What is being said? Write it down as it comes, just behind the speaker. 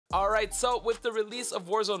Alright, so with the release of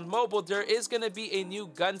Warzone Mobile, there is going to be a new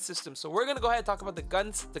gun system. So we're going to go ahead and talk about the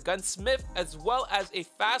guns, the gunsmith, as well as a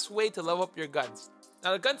fast way to level up your guns.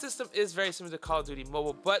 Now, the gun system is very similar to Call of Duty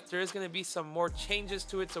Mobile, but there is going to be some more changes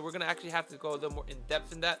to it, so we're going to actually have to go a little more in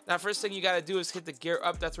depth in that. Now, first thing you got to do is hit the gear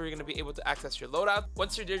up. That's where you're going to be able to access your loadout.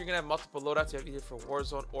 Once you're there, you're going to have multiple loadouts. You have either for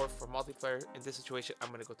Warzone or for multiplayer. In this situation, I'm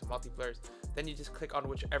going to go to multiplayer. Then you just click on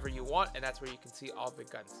whichever you want, and that's where you can see all the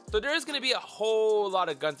guns. So there is going to be a whole lot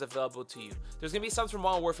of guns available to you. There's going to be some from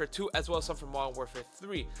Modern Warfare 2 as well as some from Modern Warfare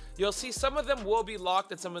 3. You'll see some of them will be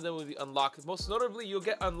locked and some of them will be unlocked. Most notably, you'll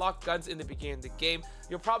get unlocked guns in the beginning of the game.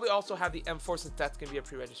 You'll probably also have the M4 since that's going to be a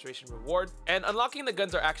pre-registration reward. And unlocking the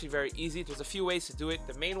guns are actually very easy. There's a few ways to do it.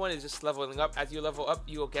 The main one is just leveling up. As you level up,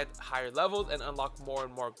 you will get higher levels and unlock more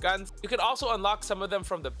and more guns. You can also unlock some of them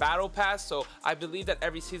from the battle pass. So I believe that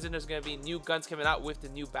every season there's going to be new guns coming out with the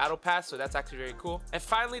new battle pass. So that's actually very cool. And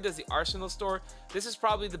finally, there's the arsenal store. This is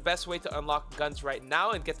probably the best way to unlock guns right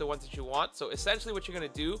now and get the ones that you want. So essentially what you're going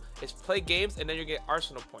to do is play games and then you get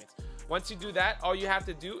arsenal points. Once you do that, all you have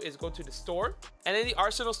to do is go to the store, and in the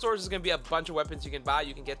arsenal stores is going to be a bunch of weapons you can buy.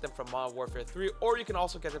 You can get them from Modern Warfare 3, or you can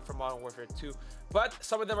also get them from Modern Warfare 2, but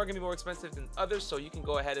some of them are going to be more expensive than others, so you can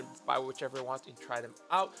go ahead and buy whichever you want and try them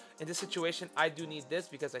out. In this situation, I do need this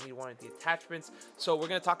because I need one of the attachments, so we're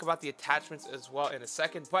going to talk about the attachments as well in a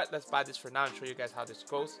second, but let's buy this for now and show you guys how this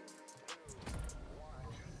goes.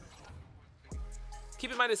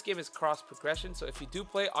 Keep in mind this game is cross progression, so if you do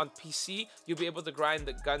play on PC, you'll be able to grind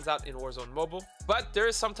the guns out in Warzone Mobile. But there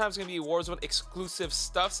is sometimes going to be Warzone exclusive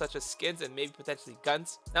stuff such as skins and maybe potentially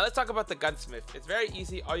guns. Now let's talk about the gunsmith. It's very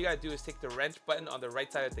easy. All you gotta do is take the wrench button on the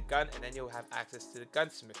right side of the gun and then you'll have access to the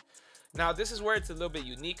gunsmith. Now this is where it's a little bit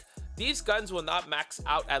unique. These guns will not max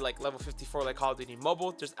out at like level 54 like Call of Duty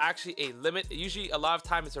Mobile. There's actually a limit. Usually a lot of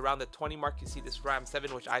time it's around the 20 mark. You see this Ram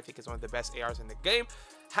 7, which I think is one of the best ARs in the game,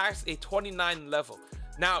 has a 29 level.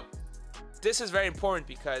 Now this is very important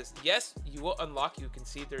because yes, you will unlock, you can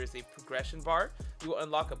see there is a progression bar. You will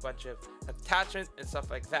unlock a bunch of attachments and stuff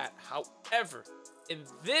like that. However, in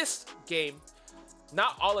this game,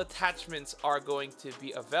 not all attachments are going to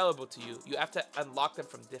be available to you. You have to unlock them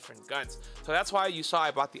from different guns. So that's why you saw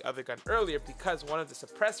I bought the other gun earlier, because one of the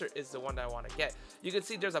suppressor is the one that I want to get. You can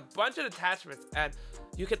see there's a bunch of attachments and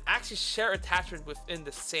you can actually share attachment within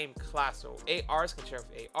the same class. So ARs can share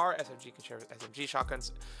with AR, SMG can share with SMG,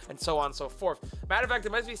 shotguns, and so on and so forth. Matter of fact,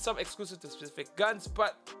 there might be some exclusive to specific guns,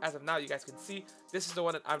 but as of now, you guys can see, this is the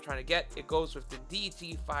one that I'm trying to get. It goes with the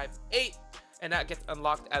DT58 and that gets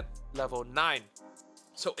unlocked at level 9.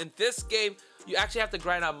 So in this game, you actually have to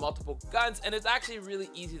grind out multiple guns, and it's actually really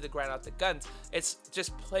easy to grind out the guns. It's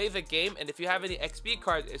just play the game, and if you have any XP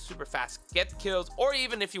cards, it's super fast. Get kills, or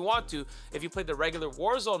even if you want to, if you play the regular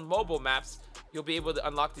Warzone mobile maps, you'll be able to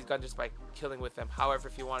unlock these guns just by killing with them. However,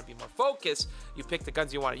 if you want to be more focused, you pick the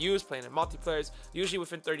guns you want to use, playing in multiplayers. Usually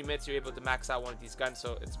within 30 minutes, you're able to max out one of these guns,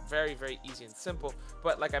 so it's very, very easy and simple.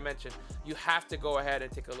 But like I mentioned, you have to go ahead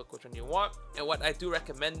and take a look which one you want. And what I do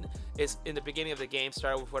recommend is in the beginning of the game,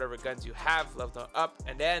 start with whatever guns you have, level them up,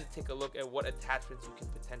 and then take a look at what attachments you can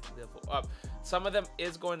potentially level up. Some of them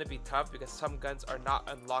is going to be tough because some guns are not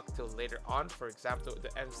unlocked till later on. For example, the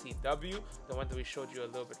MCW, the one that we showed you a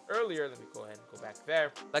little bit earlier. Let me go ahead and go back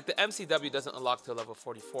there. Like the MCW doesn't unlock till level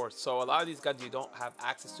 44. So a lot of these guns you don't have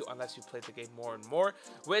access to unless you play the game more and more,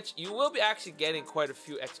 which you will be actually getting quite a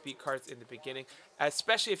few XP cards in the beginning,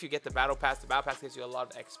 especially if you get the battle pass. The battle pass gives you a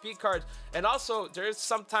lot of XP cards, and also there's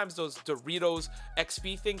sometimes those Doritos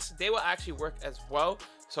XP things, they will actually work as well.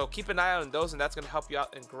 So keep an eye out on those, and that's going to help you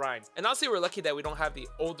out and grind. And honestly, we're lucky that we don't have the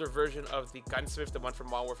older version of the gunsmith, the one from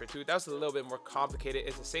Modern Warfare 2. That was a little bit more complicated.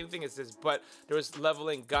 It's the same thing as this, but there was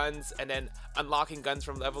leveling guns and then unlocking guns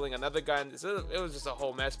from leveling another gun. It was just a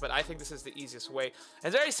whole mess, but I think this is the easiest way.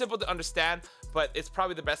 It's very simple to understand, but it's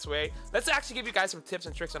probably the best way. Let's actually give you guys some tips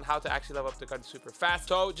and tricks on how to actually level up the gun super fast.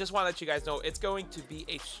 So just want to let you guys know it's going to be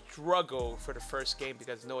a struggle for the first game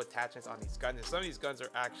because no attachments on these guns, and some of these guns are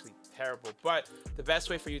actually terrible. But the best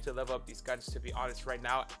way for you to level up these guns, to be honest, right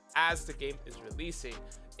now as the game is releasing,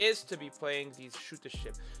 is to be playing these shoot the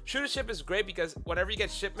ship. Shoot the ship is great because whenever you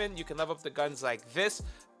get shipment, you can level up the guns like this,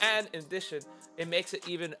 and in addition, it makes it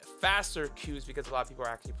even faster queues because a lot of people are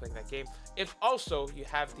actually playing that game. If also you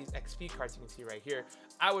have these XP cards you can see right here,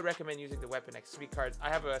 I would recommend using the weapon XP cards. I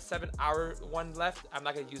have a 7-hour one left. I'm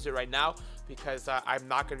not going to use it right now because I'm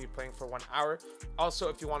not going to be playing for 1 hour. Also,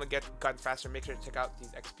 if you want to get guns faster, make sure to check out these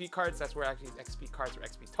XP cards. That's where actually these XP cards or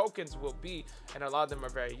XP tokens will be, and a lot of them are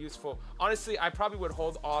very useful. Honestly, I probably would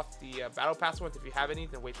hold off the battle pass ones if you have any,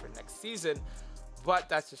 then wait for next season. But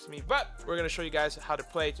that's just me. But we're going to show you guys how to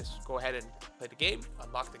play. Just go ahead and play the game,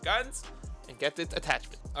 unlock the guns, and get the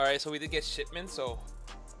attachment. All right, so we did get shipment, so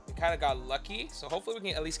we kind of got lucky. So hopefully we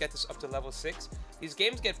can at least get this up to level 6. These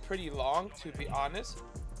games get pretty long, to be honest.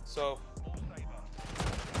 So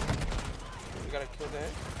we gotta kill that.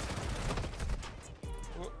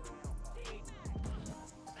 Whoa.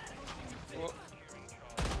 Whoa.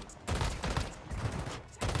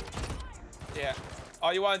 Yeah,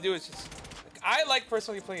 all you want to do is just... I like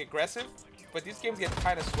personally playing aggressive, but these games get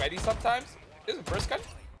kind of sweaty sometimes. This is a burst gun.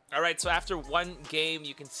 All right, so after one game,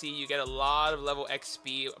 you can see you get a lot of level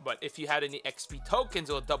XP, but if you had any XP tokens,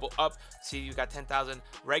 it'll double up. See, you got 10,000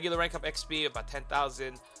 regular rank up XP, about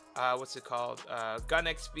 10,000, what's it called? Gun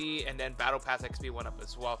XP, and then Battle Pass XP went up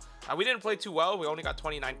as well. We didn't play too well. We only got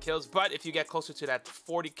 29 kills, but if you get closer to that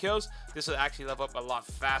 40 kills, this will actually level up a lot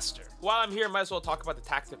faster. While I'm here, might as well talk about the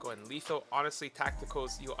tactical and lethal. Honestly,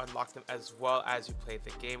 tacticals, you unlock them as well as you play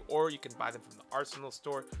the game, or you can buy them from the Arsenal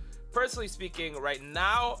store. Personally speaking, right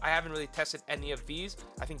now, I haven't really tested any of these.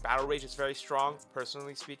 I think Battle Rage is very strong,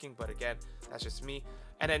 personally speaking, but again, that's just me.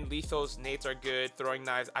 And then lethals, nades are good, throwing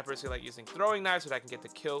knives. I personally like using throwing knives so that I can get the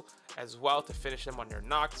kill as well to finish them when they're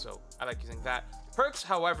knocked, so I like using that. Perks,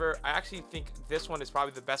 however, I actually think this one is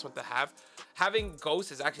probably the best one to have. Having Ghost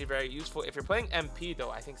is actually very useful. If you're playing MP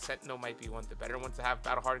though, I think Sentinel might be one of the better ones to have.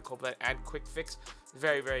 Battle Hardened, Cold Blood, and Quick Fix,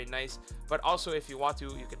 very, very nice. But also, if you want to,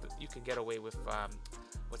 you can get away with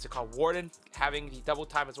what's it called, Warden. Having the double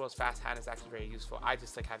time as well as fast hand is actually very useful. I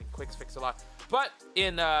just like having Quick Fix a lot. But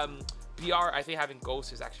in BR, I think having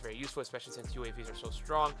Ghost is actually very useful, especially since UAVs are so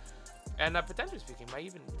strong. And potentially speaking, might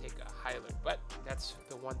even take a high alert, but that's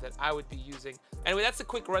the one that I would be using. Anyway, that's a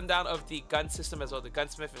quick rundown of the gun system as well, the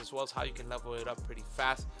gunsmith, as well as how you can level it up pretty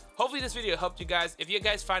fast. Hopefully this video helped you guys. If you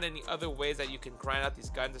guys find any other ways that you can grind out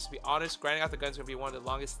these guns, just to be honest, grinding out the guns is going to be one of the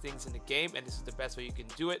longest things in the game, and this is the best way you can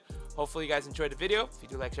do it. Hopefully you guys enjoyed the video. If you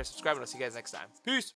do, like, share, subscribe, and I'll see you guys next time. Peace!